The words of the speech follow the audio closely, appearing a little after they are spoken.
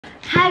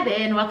Hi there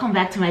and welcome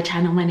back to my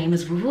channel. My name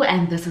is Vuvu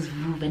and this is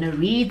Vena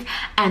Reads,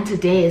 and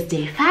today is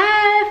day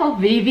 5 of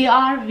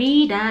VVR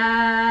VEDA.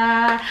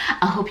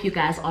 I hope you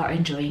guys are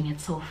enjoying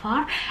it so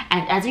far,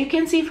 and as you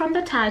can see from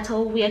the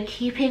title, we are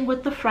keeping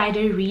with the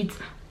Friday reads.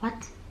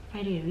 What?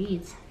 Friday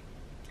reads?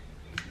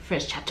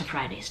 First chapter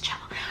Fridays,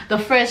 child. The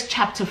first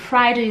chapter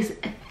Fridays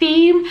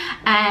theme,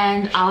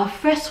 and our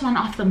first one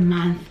of the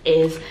month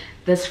is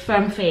this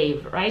firm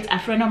fave, right? A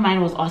friend of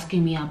mine was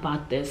asking me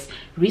about this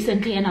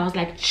recently and I was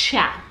like,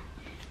 cha,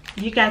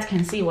 you guys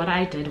can see what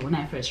I did when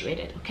I first read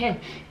it. Okay,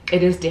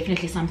 it is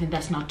definitely something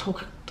that's not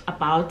talked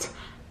about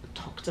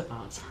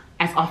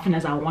as often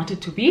as I want it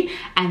to be,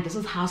 and this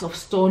is House of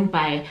Stone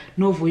by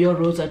Novuyo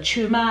Rosa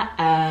Tshuma,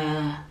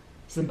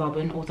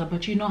 Zimbabwean author.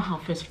 But you know how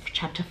first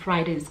chapter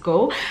Fridays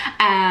go.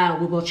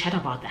 We will chat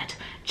about that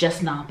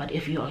just now, but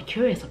if you are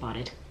curious about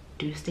it,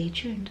 do stay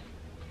tuned.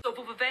 So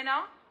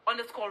Vena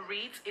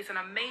 _reads is an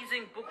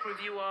amazing book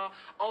reviewer,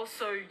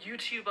 also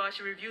YouTuber.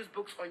 She reviews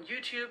books on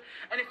YouTube,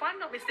 and if I'm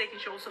not mistaken,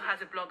 she also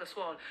has a blog as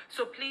well.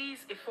 So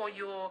please, if for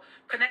your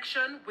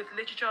connection with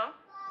literature,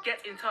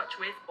 get in touch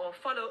with or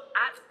follow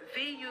at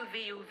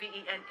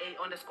VUVUVENA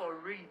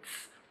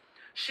 _reads.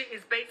 She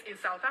is based in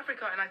South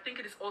Africa, and I think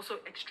it is also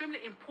extremely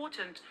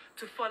important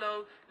to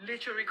follow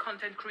literary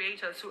content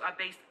creators who are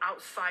based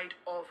outside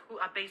of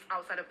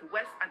the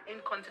West and in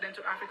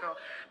continental Africa,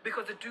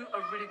 because they do a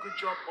really good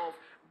job of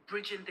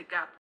bridging the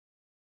gap.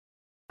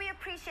 We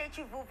appreciate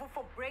you, Vuvu,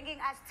 for bringing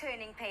us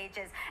Turning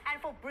Pages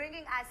and for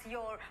bringing us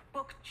your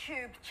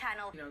BookTube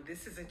channel. You know,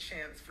 this is a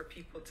chance for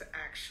people to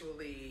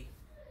actually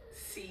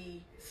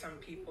see some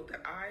people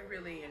that I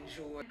really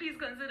enjoy. Please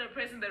consider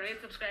pressing the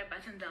red subscribe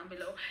button down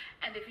below,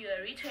 and if you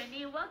are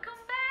returning, welcome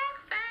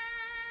back,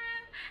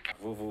 fam.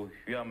 Vuvu,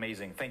 you're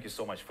amazing. Thank you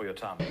so much for your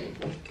time.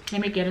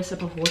 Let me get a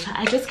sip of water.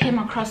 I just came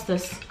across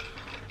this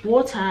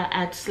water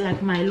at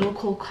like my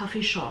local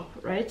coffee shop,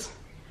 right?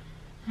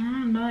 I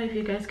don't know if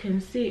you guys can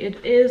see.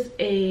 It is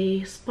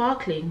a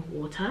sparkling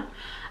water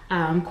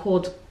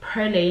called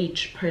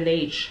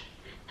Perlage.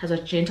 Has a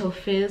gentle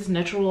fizz,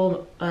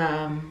 natural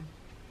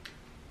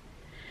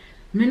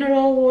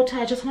mineral water.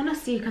 I just want to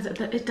see, because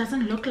it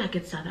doesn't look like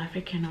it's South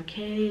African.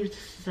 Okay, it's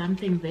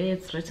something there.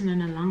 It's written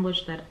in a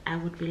language that I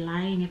would be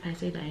lying if I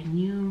said I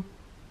knew.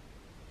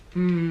 I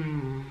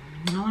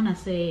want to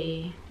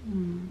say,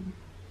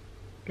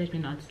 let me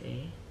not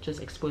say,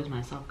 just expose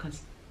myself,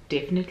 because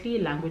definitely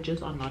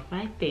languages are not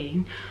my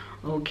thing.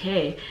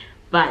 Okay,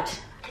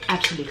 but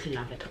absolutely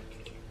love it.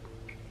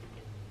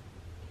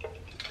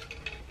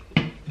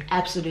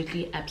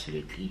 Absolutely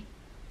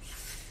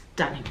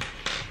stunning.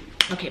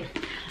 Okay,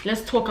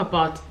 let's talk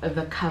about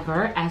the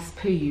cover. As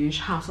per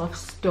usual, House of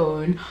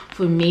Stone,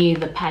 for me,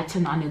 the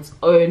pattern on its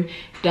own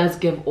does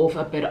give off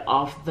a bit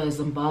of the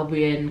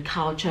Zimbabwean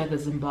culture, the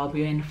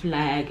Zimbabwean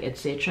flag,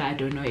 etc. I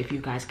don't know if you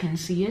guys can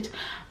see it,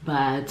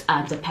 but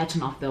the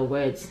pattern of the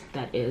words,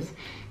 that is.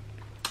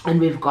 And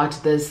we've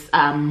got this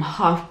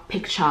half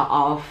picture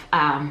of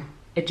a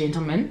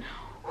gentleman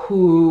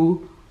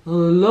who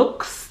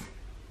looks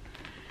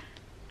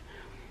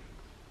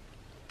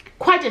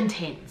quite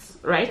intense,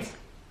 right?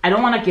 I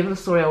don't want to give the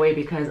story away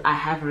because I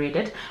have read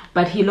it,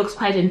 but he looks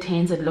quite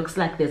intense. It looks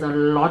like there's a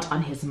lot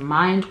on his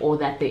mind, or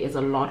that there is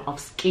a lot of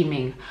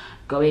scheming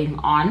going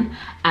on.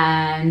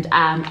 And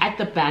at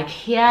the back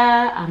here,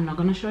 I'm not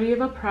going to show you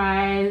the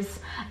price.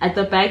 At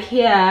the back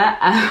here,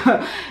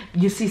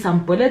 you see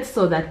some bullets,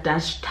 so that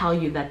does tell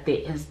you that there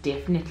is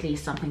definitely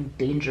something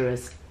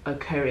dangerous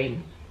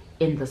occurring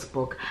in this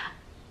book.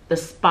 The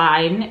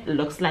spine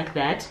looks like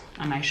that.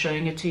 Am I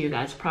showing it to you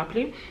guys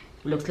properly?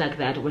 Looks like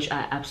that, which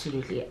I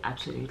absolutely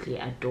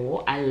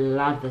adore. I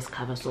love this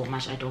cover so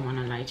much. I don't want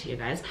to lie to you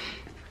guys.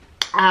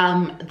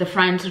 The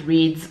front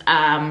reads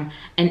an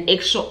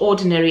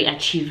extraordinary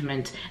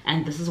achievement,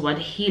 and this is what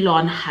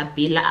Hilon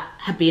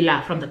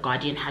Habila from The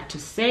Guardian had to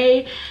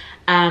say.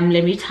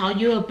 Let me tell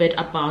you a bit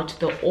about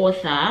the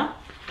author.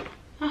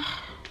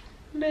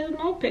 There's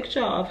no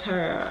picture of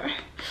her.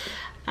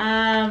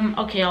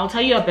 Okay, I'll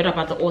tell you a bit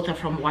about the author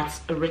from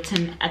what's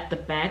written at the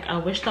back. I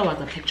wish there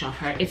was a picture of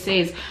her. It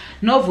says,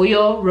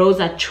 Novuyo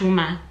Rosa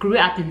Tshuma grew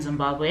up in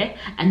Zimbabwe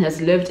and has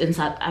lived in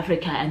South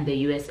Africa and the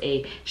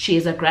USA. She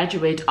is a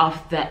graduate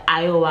of the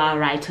Iowa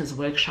Writers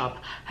Workshop.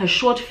 Her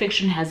short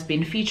fiction has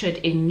been featured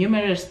in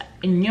numerous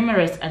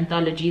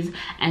anthologies,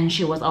 and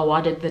she was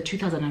awarded the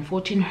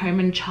 2014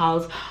 Herman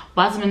Charles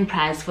Bosman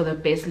Prize for the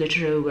best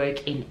literary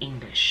work in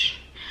English.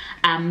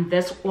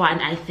 This one,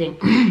 I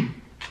think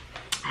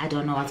I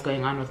don't know what's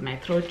going on with my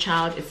throat,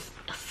 child. It's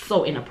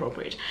so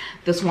inappropriate.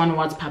 This one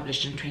was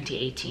published in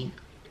 2018.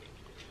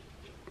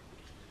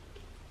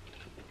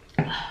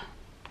 Okay,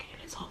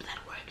 let's hope that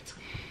worked.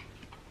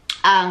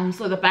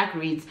 So the back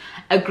reads,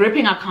 a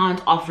gripping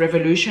account of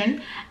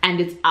revolution and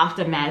its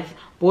aftermath,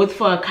 both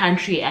for a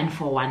country and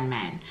for one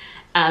man.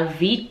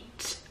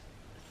 Viet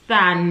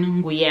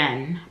Thanh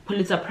Nguyen,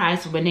 Pulitzer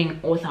Prize winning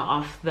author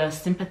of The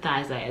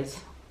Sympathizer, is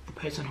the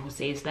person who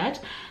says that.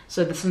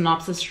 So the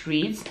synopsis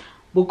reads,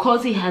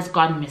 Bukosi has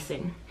gone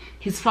missing.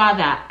 His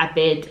father,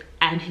 Abed,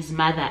 and his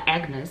mother,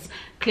 Agnes,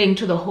 cling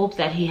to the hope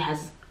that he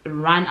has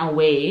run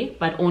away,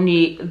 but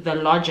only the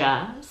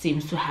lodger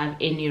seems to have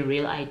any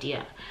real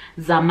idea.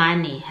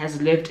 Zamani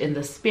has lived in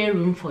the spare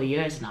room for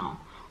years now.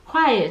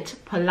 Quiet,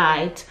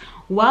 polite,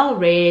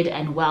 well-read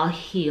and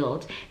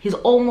well-heeled. He's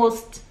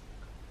almost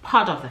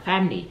part of the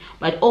family,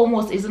 but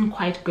almost isn't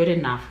quite good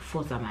enough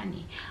for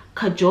Zamani.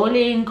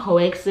 Cajoling,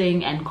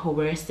 coaxing and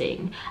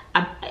coercing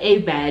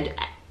Abed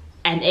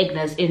and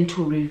Agnes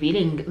into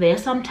revealing their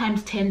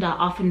sometimes tender,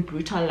 often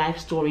brutal life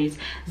stories,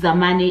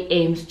 Zamani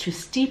aims to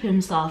steep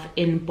himself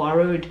in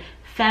borrowed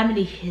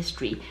family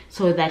history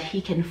so that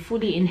he can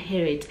fully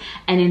inherit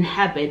and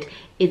inhabit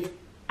its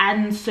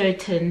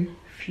uncertain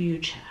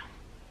future.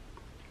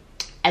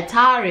 A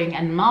towering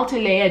and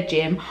multi-layered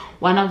gem,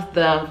 one of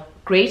the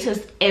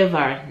greatest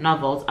ever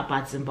novels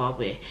about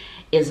Zimbabwe,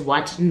 is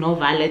what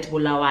Novalet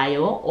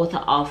Bulawayo, author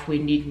of We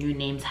Need New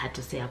Names, had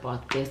to say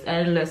about this.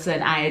 And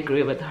listen, I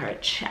agree with her.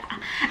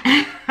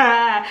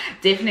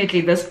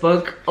 Definitely this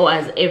book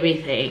was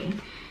everything.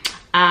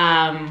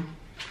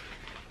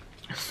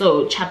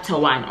 So chapter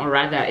 1, or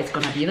rather it's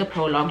gonna be the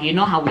prologue. You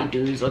know how we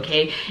do,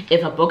 okay?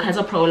 If a book has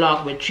a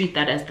prologue, we treat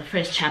that as the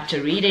first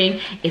chapter reading.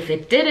 If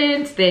it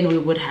didn't, then we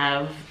would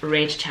have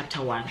read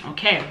chapter 1.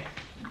 Okay,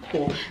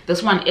 cool.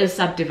 This one is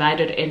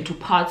subdivided into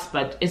parts,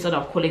 but instead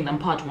of calling them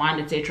part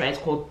 1, etc., it's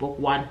called book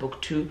 1, book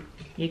 2.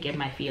 You get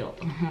my feel.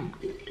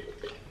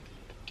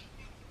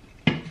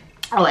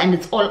 Oh, and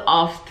it's all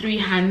of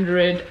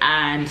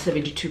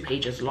 372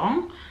 pages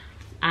long.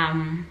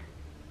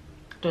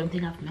 Don't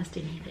think I've missed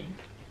anything.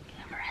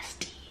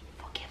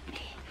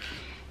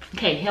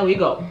 Okay, here we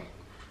go.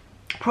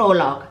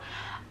 Prologue.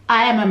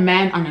 I am a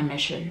man on a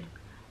mission,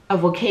 a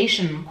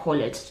vocation, call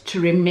it, to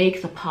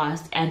remake the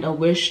past, and a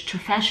wish to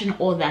fashion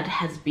all that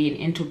has been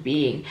into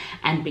being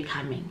and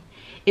becoming.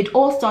 It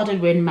all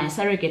started when my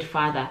surrogate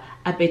father,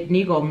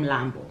 Abednego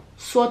Mlambo,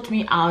 sought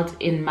me out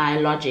in my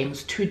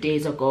lodgings 2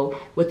 days ago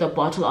with a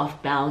bottle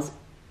of bells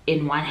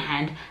in one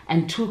hand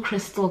and 2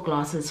 crystal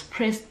glasses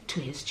pressed to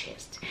his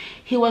chest.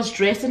 He was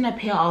dressed in a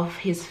pair of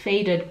his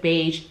faded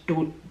beige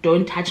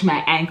don't touch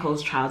my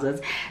ankles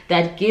trousers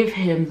that give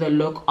him the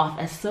look of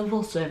a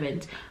civil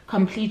servant,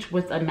 complete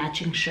with a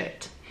matching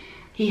shirt.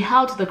 He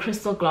held the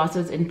crystal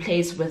glasses in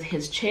place with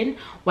his chin,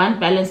 one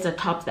balanced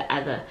atop the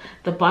other,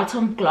 the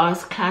bottom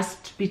glass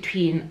clasped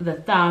between the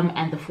thumb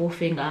and the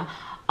forefinger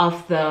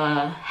of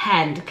the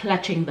hand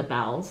clutching the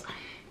bells,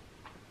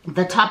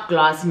 the top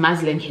glass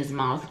muzzling his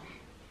mouth,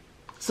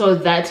 so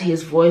that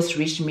his voice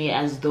reached me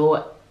as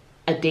though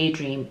a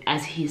daydream,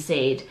 as he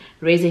said,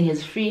 raising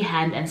his free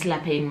hand and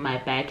slapping my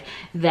back,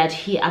 that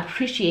he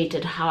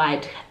appreciated how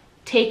I'd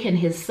taken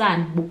his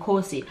son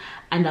Bukosi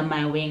under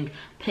my wing,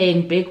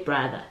 playing big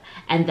brother,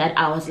 and that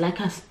I was like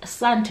a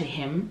son to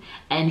him,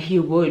 and he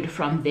would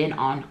from then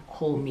on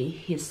call me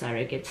his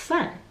surrogate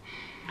son.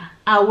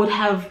 It would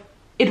have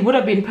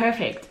been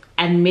perfect,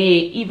 and may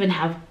even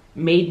have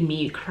made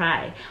me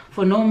cry,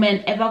 for no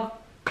man ever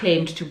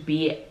claimed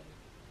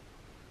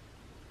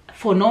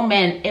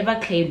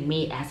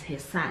me as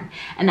his son,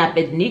 and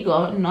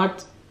Abednego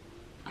not.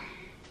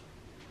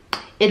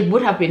 It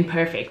would have been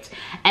perfect,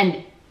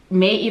 and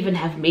may even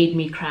have made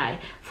me cry,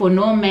 for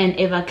no man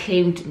ever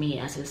claimed me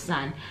as his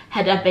son,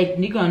 had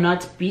Abednego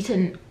not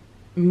beaten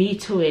me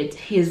to it,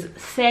 his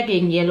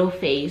sagging yellow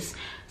face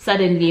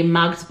suddenly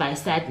marked by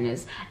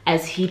sadness,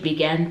 as he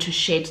began to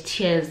shed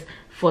tears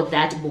for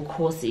that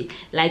Bukosi,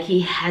 like he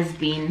has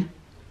been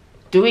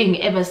doing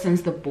ever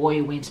since the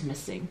boy went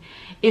missing.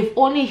 If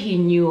only he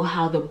knew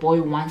how the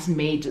boy once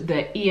made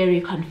the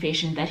eerie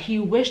confession that he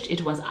wished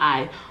it was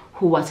I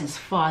who was his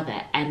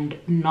father and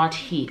not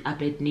he,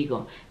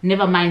 Abednego.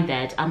 Never mind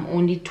that, I'm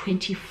only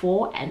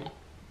 24 and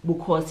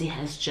Bukosi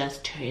has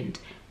just turned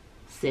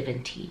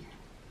 17.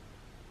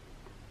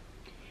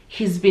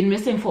 He's been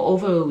missing for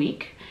over a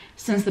week,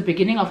 since the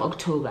beginning of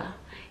October.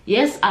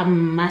 Yes, I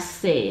must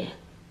say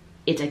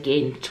it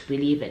again to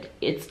believe it.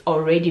 It's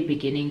already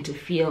beginning to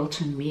feel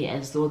to me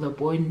as though the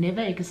boy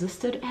never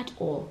existed at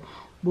all.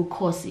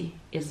 Bukosi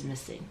is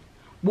missing.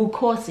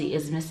 Bukosi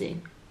is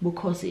missing.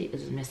 Bukosi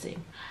is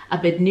missing.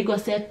 Abednego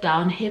sat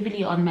down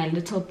heavily on my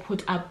little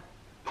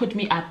put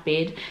me up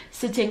bed,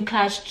 sitting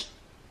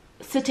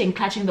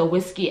clutching the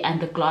whiskey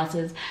and the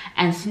glasses,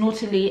 and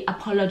snortily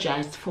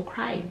apologized for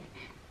crying.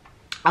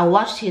 I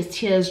watched his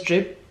tears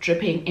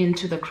dripping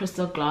into the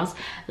crystal glass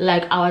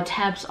like our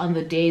taps on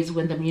the days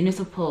when the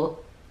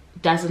municipal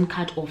doesn't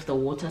cut off the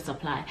water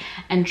supply,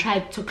 and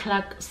tried to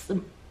cluck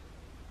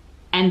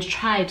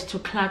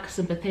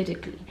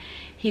sympathetically.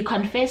 He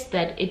confessed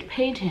that it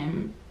pained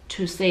him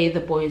to say the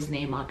boy's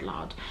name out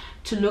loud,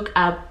 to look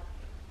up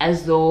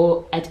as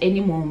though at any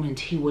moment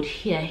he would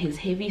hear his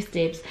heavy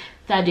steps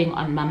thudding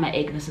on Mama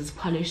Agnes's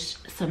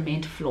polished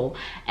cement floor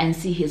and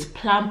see his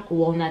plump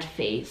walnut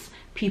face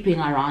peeping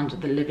around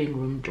the living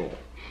room door.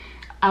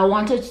 I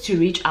wanted to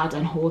reach out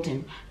and hold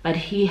him, but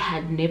we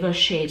had never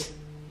shared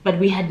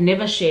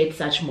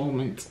such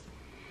moments,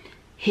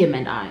 him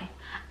and I.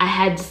 I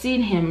had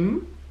seen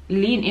him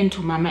lean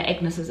into Mama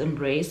Agnes's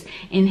embrace,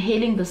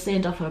 inhaling the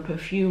scent of her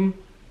perfumed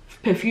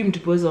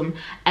bosom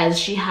as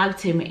she hugged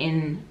him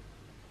in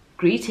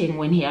greeting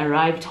when he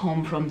arrived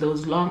home from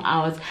those long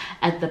hours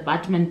at the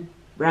Batman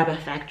rubber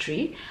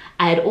factory.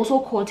 I had also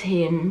caught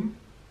him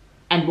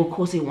and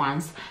Bukhosi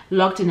once,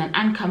 locked in an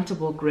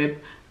uncomfortable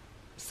grip,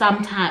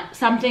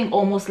 something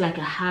almost like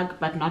a hug,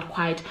 but not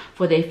quite,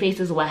 for their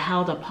faces were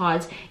held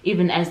apart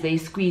even as they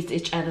squeezed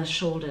each other's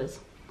shoulders.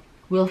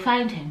 We'll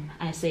find him,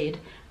 I said,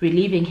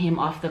 relieving him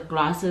of the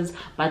glasses,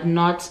 but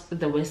not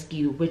the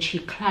whiskey, which he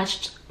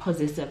clutched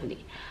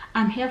possessively.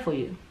 I'm here for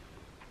you.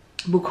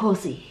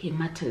 Bukhosi, he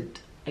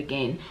muttered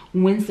again,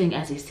 wincing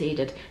as he said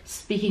it,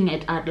 speaking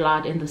it out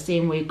loud in the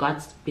same way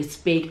God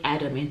bespake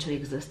Adam into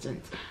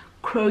existence.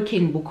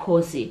 Croaking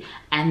Bukhosi,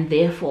 and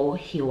therefore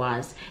he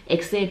was,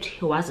 except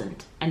he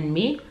wasn't. And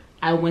me,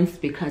 I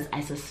winced because I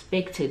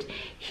suspected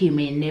he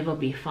may never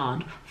be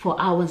found, for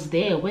I was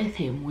there with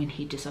him when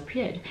he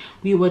disappeared.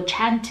 We were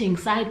chanting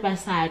side by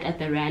side at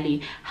the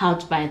rally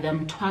held by the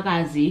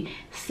Mtwakazi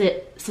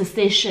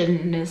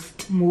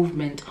secessionist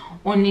movement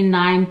only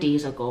 9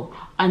 days ago,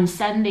 on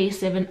Sunday,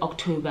 7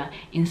 October,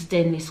 in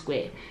Stanley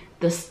Square.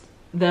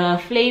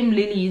 The flame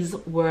lilies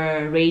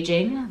were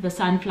raging, the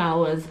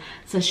sunflowers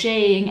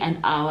sashaying, and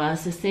our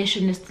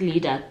secessionist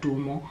leader,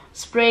 Dumo,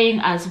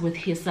 spraying us with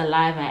his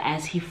saliva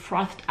as he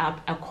frothed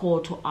up a call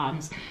to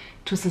arms,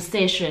 to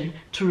secession,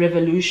 to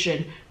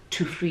revolution,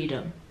 to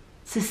freedom.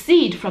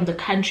 Secede from the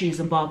country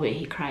Zimbabwe,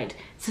 he cried.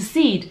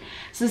 Secede,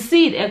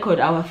 secede,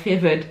 echoed our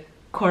favored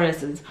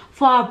choruses.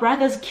 For our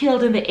brothers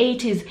killed in the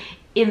 80s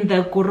in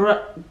the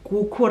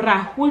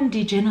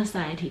Gukurahundi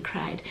genocide, he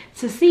cried.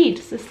 Secede,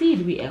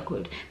 secede, we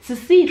echoed.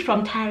 Secede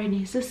from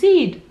tyranny,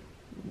 secede.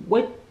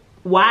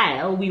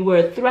 While we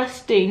were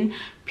thrusting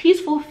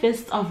peaceful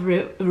fists of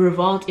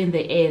revolt in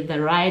the air,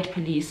 the riot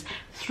police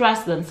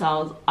thrust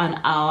themselves on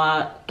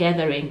our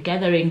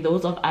gathering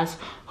those of us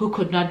who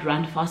could not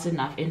run fast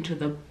enough into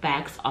the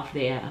backs of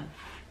their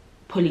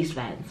police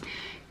vans.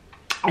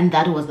 And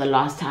that was the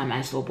last time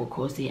I saw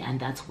Bukhosi, and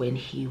that's when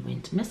he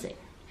went missing.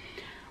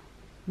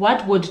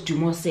 What would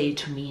Dumo say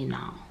to me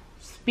now?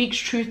 Speak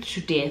truth to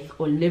death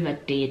or live a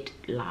dead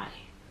lie?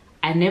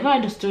 I never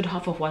understood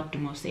half of what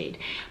Dumo said,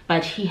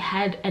 but he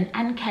had an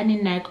uncanny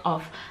knack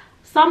of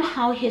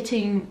somehow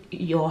hitting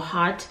your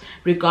heart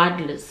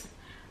regardless.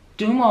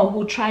 Dumo,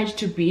 who tried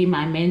to be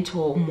my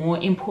mentor,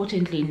 more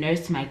importantly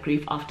nursed my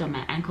grief after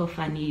my Uncle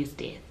Fanny's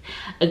death,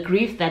 a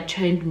grief that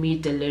turned me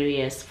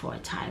delirious for a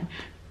time.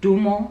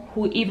 Dumo,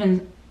 who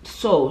even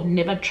so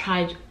never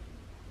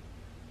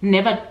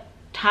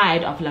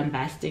tired of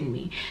lambasting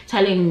me,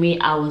 telling me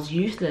I was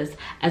useless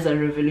as a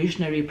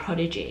revolutionary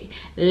prodigy,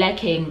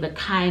 lacking the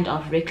kind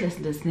of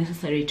recklessness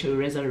necessary to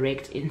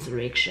resurrect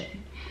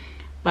insurrection.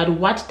 But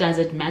what does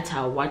it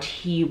matter what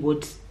he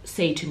would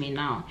say to me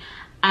now?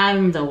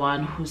 I'm the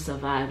one who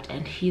survived,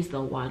 and he's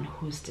the one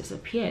who's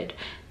disappeared.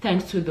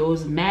 Thanks to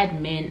those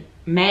madman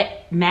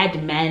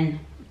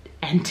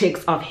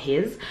antics of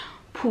his,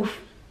 poof,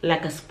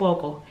 like a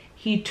sporkle,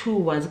 he too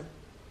was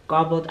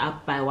gobbled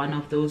up by one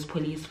of those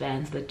police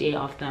vans the day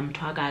of the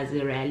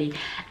Mtwakazi rally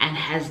and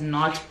has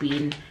not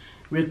been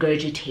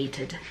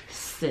regurgitated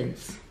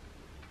since.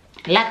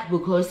 Like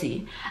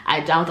Bukhosi,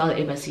 I doubt I'll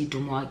ever see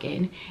Dumo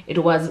again.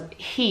 It was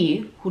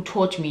he who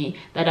taught me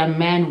that a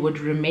man would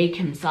remake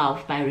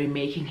himself by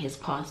remaking his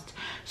past.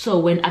 So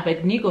when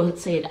Abednego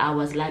said I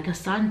was like a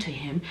son to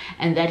him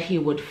and that he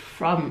would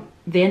from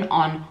then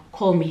on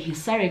call me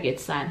his surrogate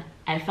son,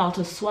 I felt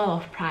a swell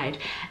of pride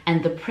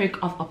and the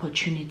prick of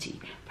opportunity.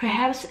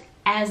 Perhaps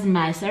as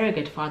my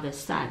surrogate father's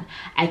son,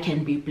 I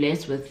can be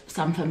blessed with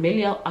some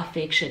familial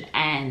affection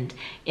and,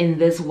 in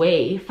this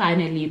way,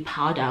 finally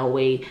powder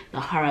away the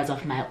horrors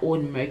of my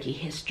own murky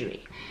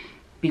history,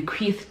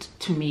 bequeathed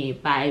to me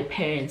by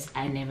parents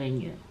I never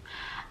knew.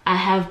 I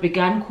have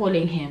begun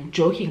calling him,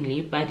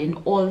 jokingly but in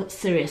all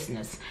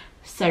seriousness,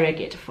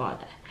 surrogate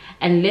father.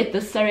 And let the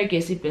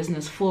surrogacy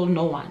business fool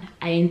no one.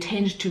 I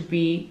intend to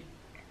be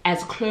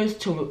as close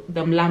to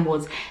the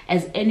Mlambos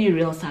as any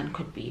real son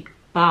could be,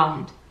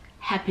 bound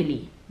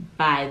happily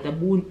by the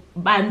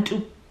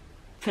Bantu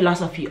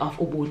philosophy of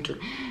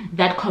Ubuntu,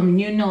 that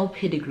communal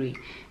pedigree.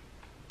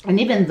 And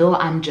even though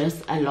I'm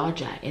just a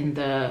lodger in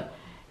the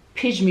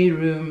pygmy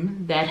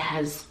room that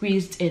has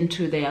squeezed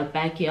into their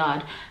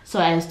backyard so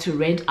as to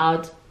rent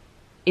out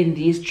in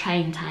these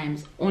trying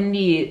times,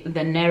 only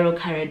the narrow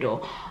corridor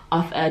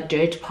of a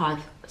dirt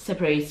path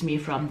separates me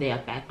from their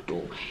back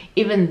door.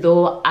 Even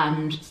though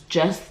I'm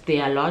just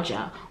their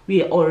lodger,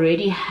 we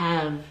already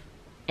have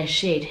a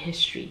shared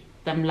history,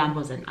 the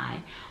Mlambos and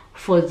I.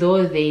 For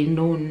though they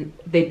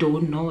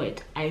don't know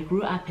it, I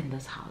grew up in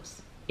this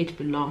house. It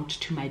belonged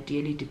to my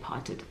dearly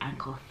departed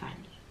Uncle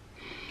Fanny.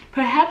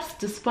 Perhaps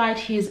despite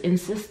his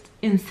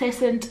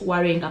incessant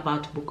worrying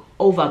over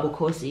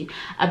Bukhosi,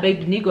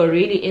 Abednego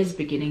really is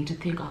beginning to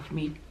think of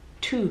me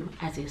too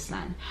as his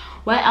son.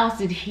 Why else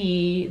did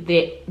he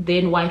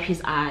then wipe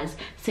his eyes,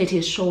 set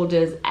his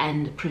shoulders,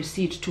 and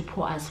proceed to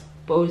pour us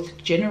both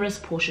generous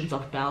portions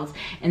of bells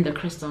in the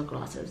crystal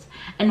glasses?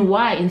 And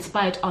why, in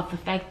spite of the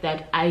fact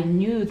that I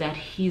knew that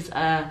he's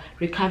a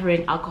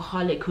recovering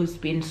alcoholic who's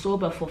been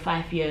sober for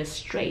 5 years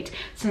straight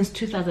since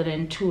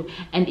 2002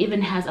 and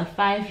even has a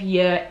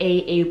 5-year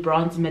AA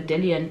bronze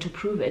medallion to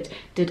prove it,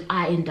 did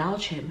I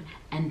indulge him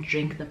and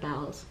drink the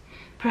bells?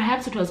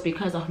 Perhaps it was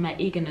because of my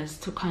eagerness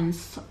to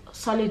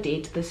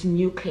consolidate this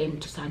new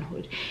claim to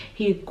sonhood.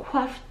 He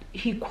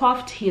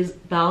quaffed his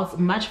bells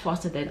much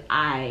faster than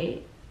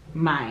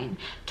mine,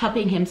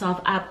 topping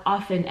himself up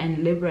often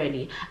and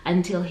liberally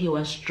until he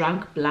was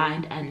drunk,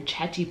 blind, and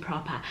chatty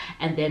proper,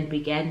 and then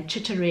began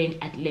chittering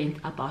at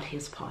length about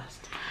his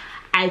past.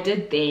 I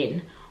did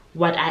then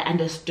what I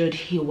understood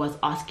he was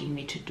asking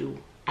me to do.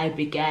 I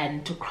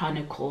began to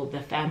chronicle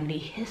the family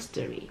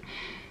history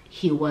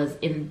he was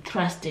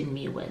entrusting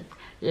me with,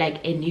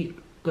 like any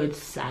good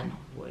son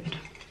would.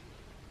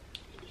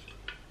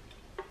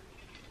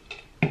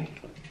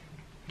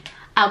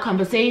 Our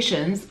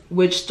conversations,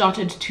 which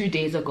started 2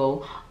 days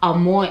ago, are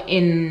more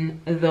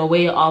in the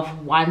way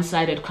of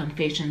one-sided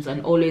confessions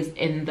and always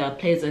in the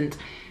pleasant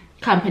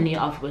company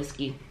of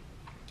whiskey,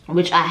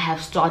 which I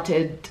have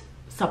started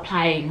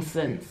supplying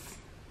since.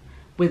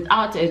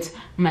 Without it,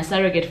 my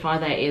surrogate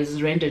father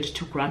is rendered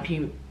a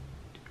grumpy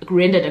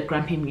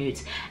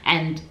mute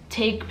and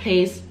take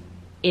place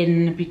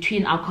in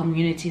between our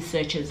community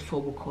searches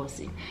for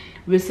Vukosi.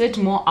 We sit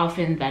more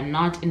often than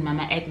not in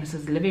Mama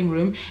Agnes's living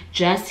room,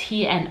 just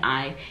he and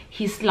I.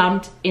 He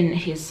slumped in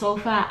his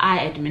sofa, I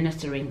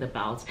administering the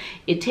bells.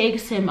 It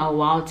takes him a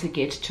while to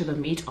get to the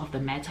meat of the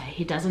matter.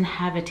 He does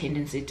have a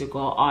tendency to go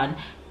on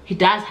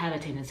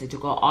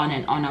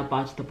and on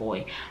about the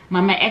boy.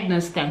 Mama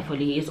Agnes,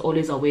 thankfully, is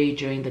always away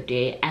during the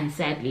day and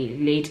sadly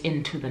late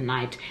into the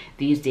night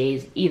these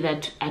days,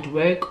 either at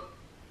work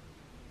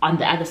on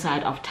the other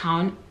side of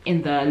town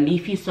in the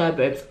leafy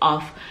suburbs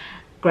of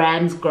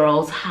Graham's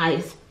Girls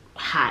High,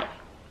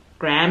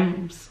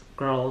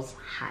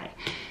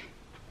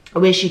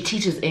 where she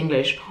teaches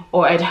English,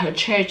 or at her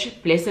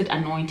church, Blessed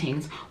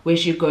Anointings, where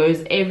she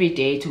goes every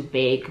day to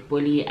beg,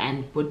 bully,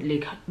 and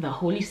bootlick the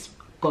Holy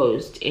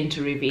Ghost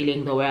into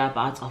revealing the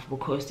whereabouts of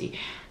Vukosi.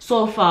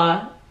 So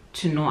far,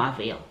 to no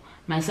avail.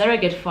 My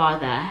surrogate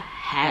father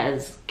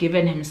has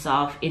given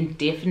himself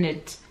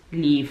indefinite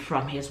leave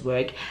from his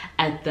work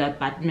at the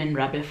Batman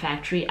rubber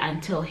factory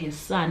until his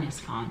son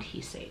is found,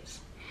 he says.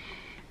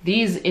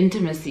 These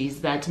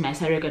intimacies that my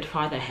surrogate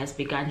father has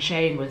begun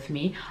sharing with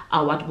me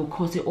are what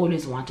Vukosi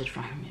always wanted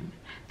from him.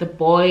 The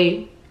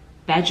boy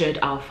badgered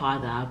our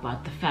father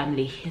about the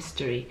family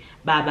history.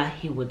 Baba,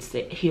 he would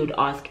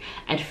ask,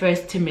 at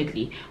first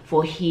timidly,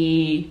 for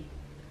he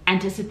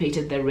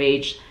anticipated the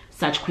rage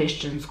such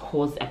questions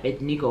caused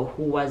Abednego,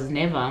 who was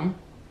never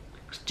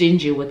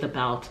stingy with the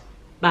belt.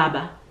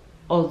 Baba,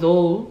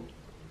 although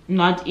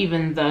not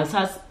even the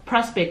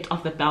prospect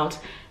of the belt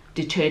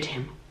deterred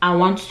him. I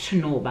want to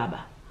know,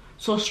 Baba.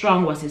 So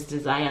strong was his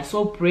desire,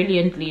 so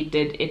brilliantly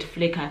did it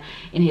flicker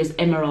in his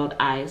emerald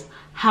eyes.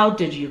 How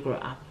did you grow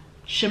up?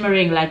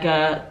 Shimmering like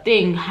a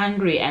thing,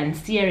 hungry and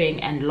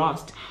searing and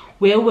lost.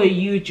 Where were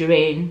you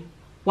during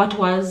what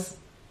was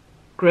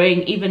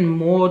growing even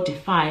more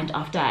defiant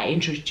after I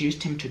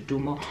introduced him to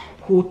Dumo,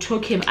 who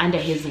took him under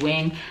his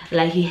wing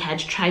like he had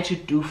tried to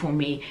do for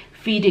me,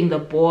 feeding the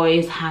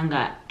boy's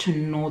hunger to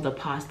know the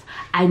past?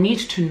 I need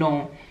to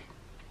know.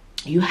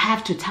 You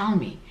have to tell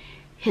me.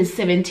 His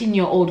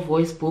 17-year-old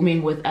voice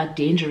booming with a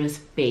dangerous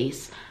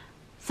bass,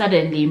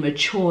 suddenly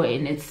mature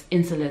in its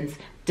insolence,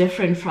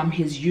 different from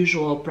his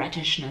usual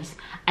brattishness.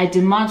 I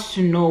demand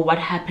to know what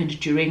happened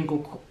during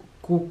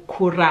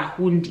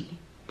Gukurahundi.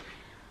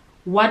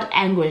 What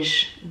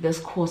anguish this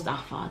caused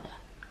our father.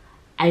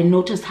 I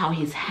noticed how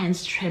his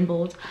hands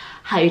trembled,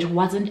 how it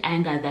wasn't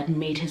anger that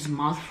made his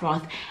mouth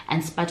froth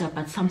and sputter,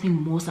 but something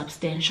more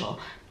substantial,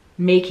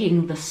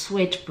 making the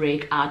sweat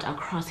break out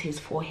across his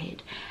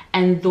forehead.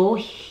 And though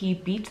he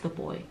beat the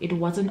boy, it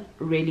wasn't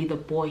really the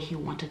boy he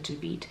wanted to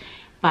beat,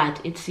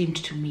 but it seemed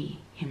to me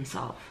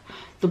himself.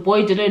 The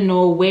boy didn't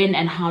know when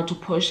and how to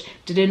push,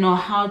 didn't know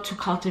how to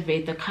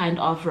cultivate the kind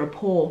of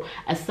rapport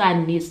a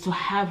son needs to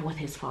have with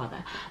his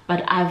father.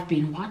 But I've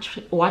been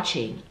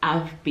watching,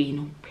 I've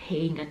been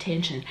paying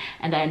attention,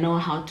 and I know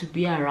how to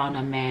be around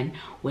a man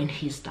when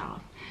he's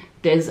down.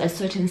 There's a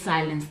certain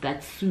silence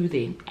that's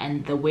soothing,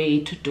 and the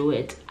way to do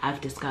it,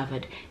 I've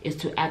discovered, is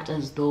to act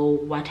as though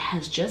what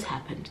has just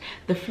happened,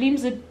 the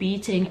flimsy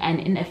beating and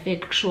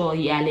ineffectual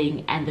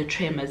yelling and the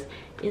tremors,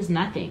 is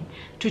nothing.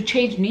 To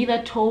change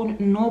neither tone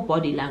nor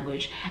body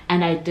language,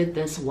 and I did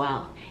this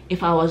well.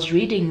 If I was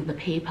reading the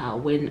paper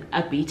when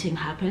a beating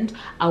happened,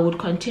 I would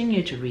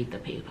continue to read the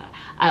paper.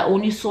 I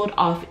only sort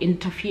of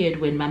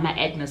interfered when Mama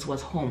Agnes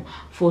was home,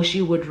 for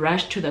she would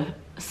rush to the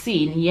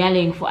scene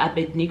yelling for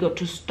Abednego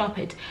to stop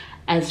it,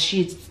 as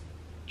she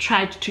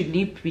tried to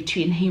leap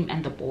between him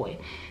and the boy.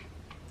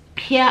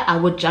 Here I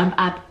would jump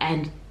up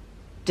and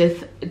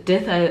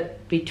dither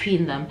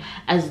between them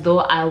as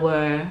though I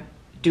were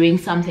doing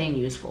something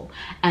useful,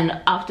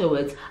 and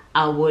afterwards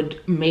I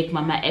would make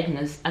Mama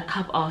Agnes a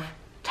cup of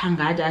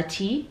Tangada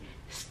tea,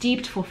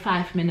 steeped for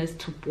 5 minutes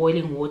to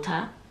boiling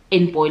water,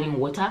 in boiling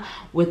water,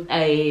 with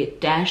a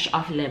dash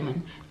of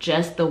lemon,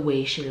 just the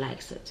way she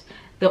likes it.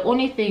 The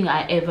only thing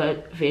I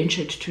ever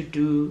ventured to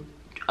do,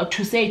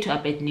 to say to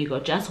Abednego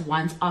just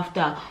once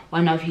after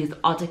one of his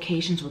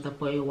altercations with the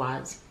boy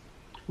was,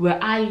 "Were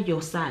I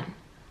your son,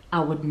 I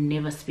would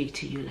never speak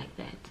to you like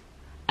that."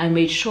 I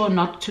made sure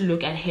not to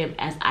look at him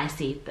as I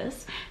said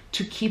this,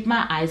 to keep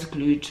my eyes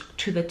glued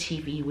to the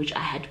TV which I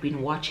had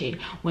been watching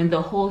when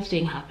the whole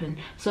thing happened,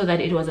 so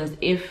that it was as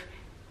if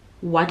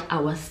what I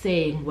was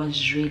saying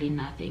was really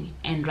nothing.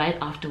 And right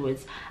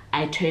afterwards,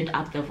 I turned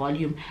up the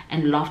volume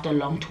and laughed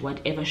along to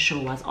whatever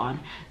show was on,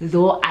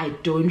 though I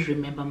don't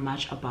remember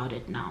much about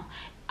it now.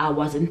 I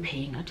wasn't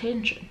paying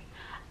attention.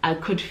 I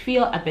could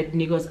feel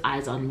Abednego's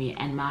eyes on me,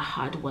 and my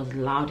heart was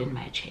loud in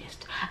my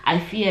chest. I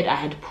feared I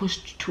had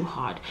pushed too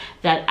hard,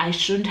 that I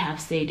shouldn't have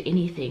said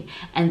anything,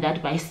 and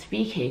that by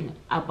speaking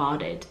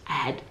about it, I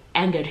had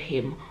angered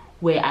him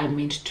where I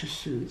meant to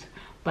soothe.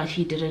 But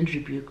he didn't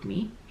rebuke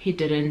me. He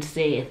didn't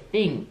say a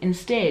thing.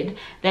 Instead,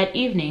 that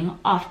evening,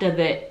 after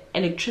the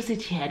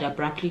electricity had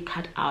abruptly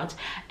cut out,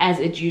 as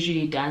it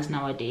usually does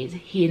nowadays,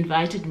 he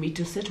invited me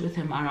to sit with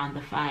him around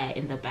the fire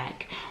in the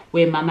back,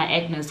 where Mama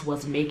Agnes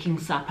was making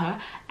supper,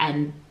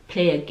 and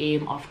play a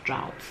game of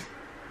draughts.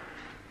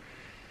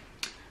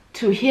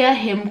 To hear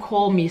him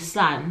call me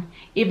son,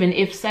 even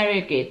if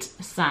surrogate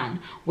son,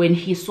 when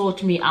he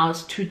sought me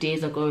out 2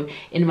 days ago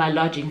in my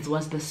lodgings,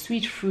 was the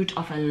sweet fruit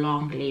of a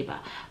long labor.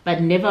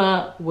 But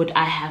never would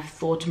I have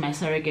thought my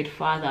surrogate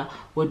father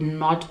would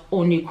not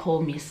only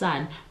call me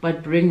son,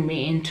 but bring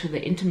me into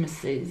the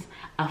intimacies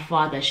a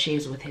father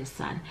shares with his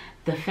son,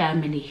 the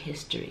family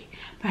history.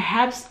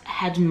 Perhaps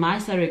had my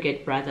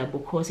surrogate brother,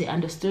 because he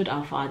understood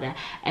our father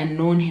and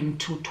known how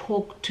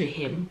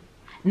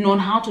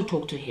to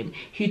talk to him,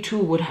 he too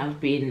would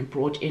have been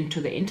brought into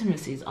the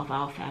intimacies of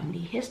our family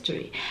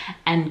history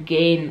and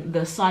gain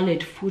the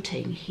solid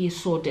footing he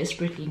so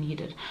desperately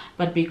needed.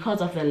 But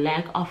because of the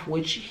lack of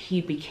which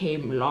he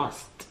became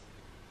lost,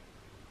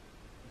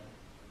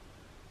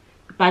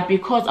 and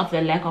because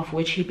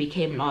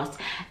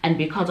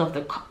of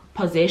the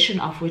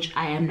possession of which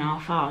I am now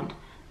found,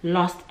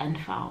 lost and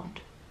found.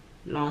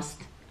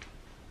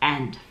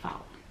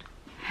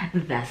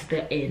 That's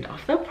the end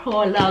of the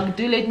prologue.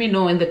 Do let me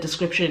know in the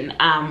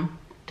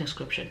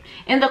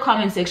in the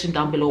comment section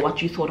down below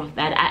what you thought of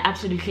that. I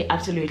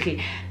absolutely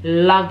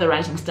love the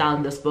writing style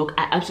in this book.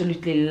 I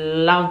absolutely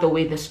love the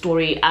way the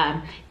story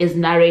is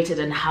narrated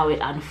and how it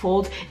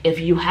unfolds. If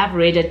you have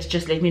read it,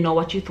 just let me know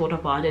what you thought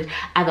about it.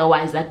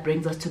 Otherwise, that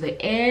brings us to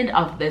the end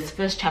of this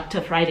first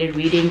chapter Friday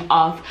reading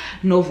of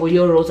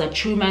Novuyo Rosa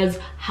Tshuma's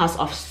House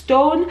of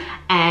Stone.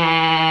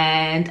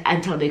 And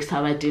until next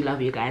time, I do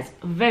love you guys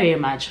very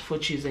much for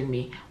choosing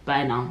me.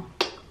 Bye now.